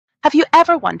Have you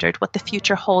ever wondered what the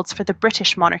future holds for the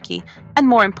British monarchy, and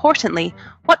more importantly,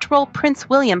 what role Prince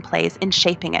William plays in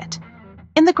shaping it?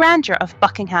 In the grandeur of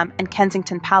Buckingham and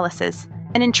Kensington Palaces,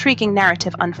 an intriguing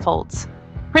narrative unfolds.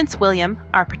 Prince William,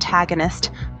 our protagonist,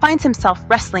 finds himself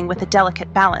wrestling with a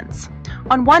delicate balance.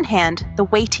 On one hand, the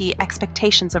weighty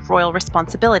expectations of royal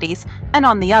responsibilities, and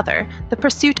on the other, the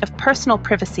pursuit of personal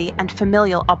privacy and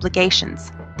familial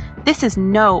obligations. This is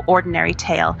no ordinary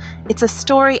tale. It's a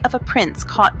story of a prince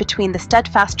caught between the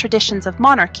steadfast traditions of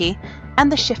monarchy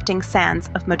and the shifting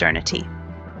sands of modernity.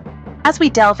 As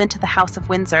we delve into the House of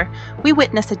Windsor, we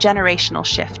witness a generational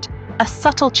shift, a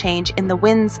subtle change in the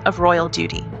winds of royal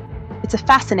duty. It's a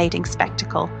fascinating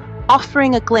spectacle,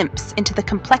 offering a glimpse into the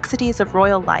complexities of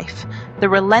royal life, the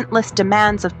relentless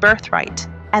demands of birthright,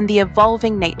 and the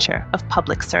evolving nature of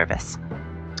public service.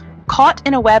 Caught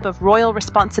in a web of royal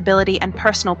responsibility and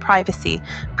personal privacy,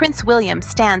 Prince William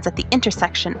stands at the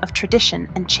intersection of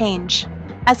tradition and change.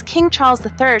 As King Charles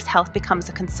III's health becomes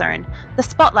a concern, the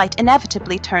spotlight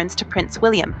inevitably turns to Prince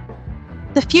William.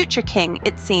 The future king,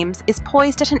 it seems, is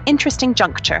poised at an interesting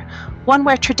juncture, one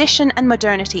where tradition and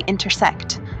modernity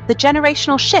intersect. The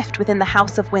generational shift within the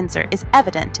House of Windsor is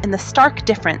evident in the stark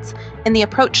difference in the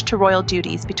approach to royal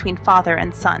duties between father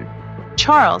and son.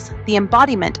 Charles, the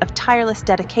embodiment of tireless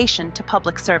dedication to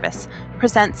public service,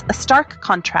 presents a stark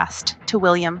contrast to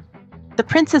William. The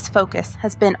prince's focus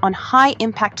has been on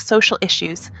high-impact social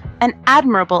issues, an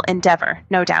admirable endeavor,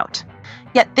 no doubt.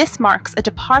 Yet this marks a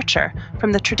departure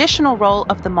from the traditional role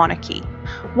of the monarchy,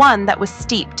 one that was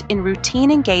steeped in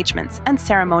routine engagements and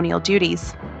ceremonial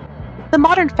duties. The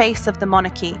modern face of the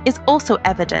monarchy is also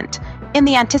evident in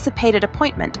the anticipated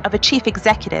appointment of a chief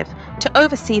executive to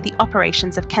oversee the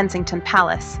operations of Kensington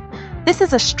Palace. This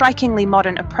is a strikingly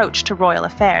modern approach to royal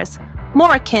affairs,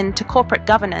 more akin to corporate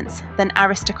governance than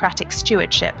aristocratic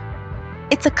stewardship.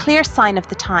 It's a clear sign of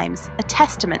the times, a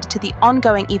testament to the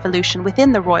ongoing evolution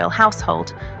within the royal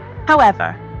household.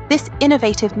 However, this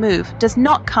innovative move does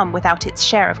not come without its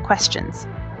share of questions.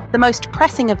 The most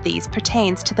pressing of these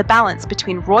pertains to the balance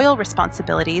between royal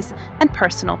responsibilities and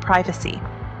personal privacy.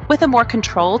 With a more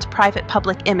controlled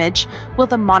private-public image, will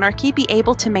the monarchy be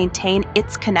able to maintain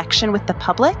its connection with the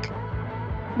public?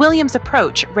 William's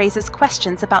approach raises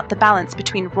questions about the balance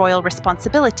between royal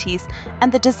responsibilities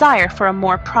and the desire for a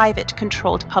more private,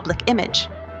 controlled public image.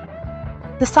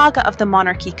 The saga of the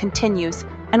monarchy continues,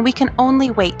 and we can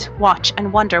only wait, watch,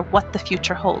 and wonder what the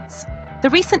future holds. The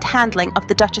recent handling of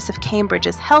the Duchess of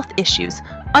Cambridge's health issues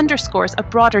underscores a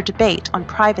broader debate on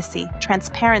privacy,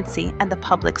 transparency, and the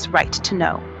public's right to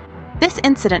know. This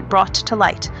incident brought to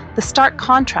light the stark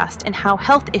contrast in how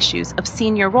health issues of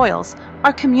senior royals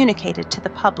are communicated to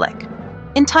the public.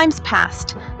 In times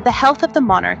past, the health of the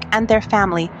monarch and their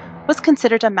family was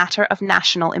considered a matter of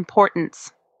national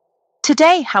importance.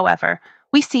 Today, however,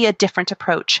 we see a different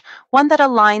approach, one that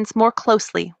aligns more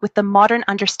closely with the modern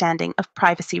understanding of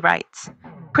privacy rights.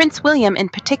 Prince William, in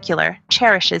particular,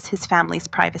 cherishes his family's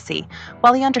privacy.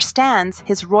 While he understands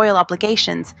his royal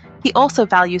obligations, he also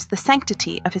values the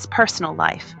sanctity of his personal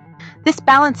life. This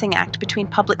balancing act between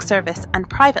public service and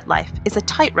private life is a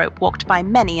tightrope walked by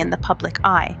many in the public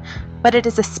eye, but it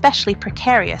is especially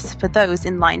precarious for those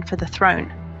in line for the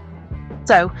throne.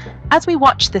 So, as we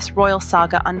watch this royal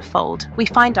saga unfold, we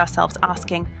find ourselves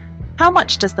asking, how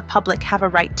much does the public have a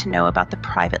right to know about the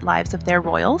private lives of their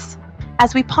royals?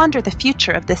 As we ponder the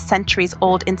future of this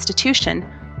centuries-old institution,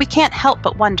 we can't help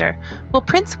but wonder, will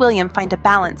Prince William find a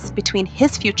balance between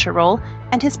his future role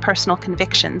and his personal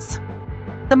convictions?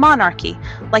 The monarchy,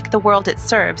 like the world it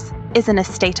serves, is in a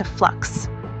state of flux.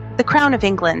 The Crown of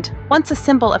England, once a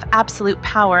symbol of absolute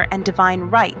power and divine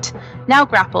right, now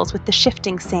grapples with the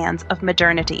shifting sands of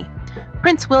modernity.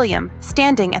 Prince William,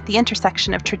 standing at the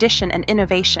intersection of tradition and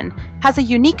innovation, has a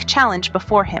unique challenge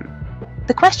before him.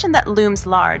 The question that looms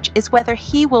large is whether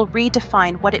he will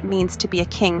redefine what it means to be a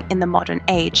king in the modern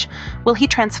age. Will he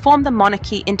transform the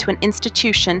monarchy into an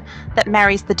institution that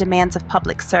marries the demands of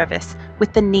public service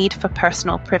with the need for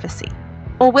personal privacy?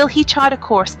 Or will he chart a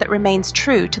course that remains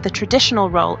true to the traditional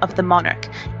role of the monarch,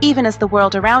 even as the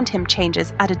world around him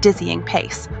changes at a dizzying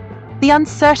pace? The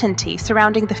uncertainty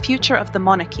surrounding the future of the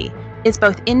monarchy is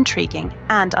both intriguing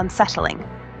and unsettling.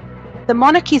 The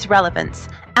monarchy's relevance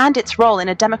and its role in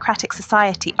a democratic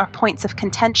society are points of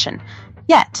contention,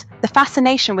 yet the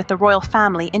fascination with the royal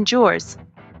family endures.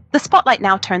 The spotlight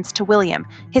now turns to William.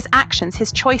 His actions,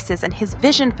 his choices, and his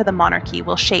vision for the monarchy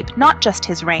will shape not just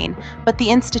his reign, but the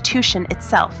institution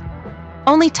itself.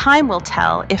 Only time will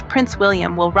tell if Prince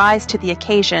William will rise to the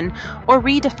occasion or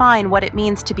redefine what it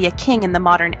means to be a king in the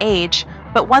modern age,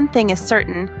 but one thing is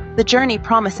certain, the journey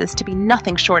promises to be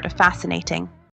nothing short of fascinating.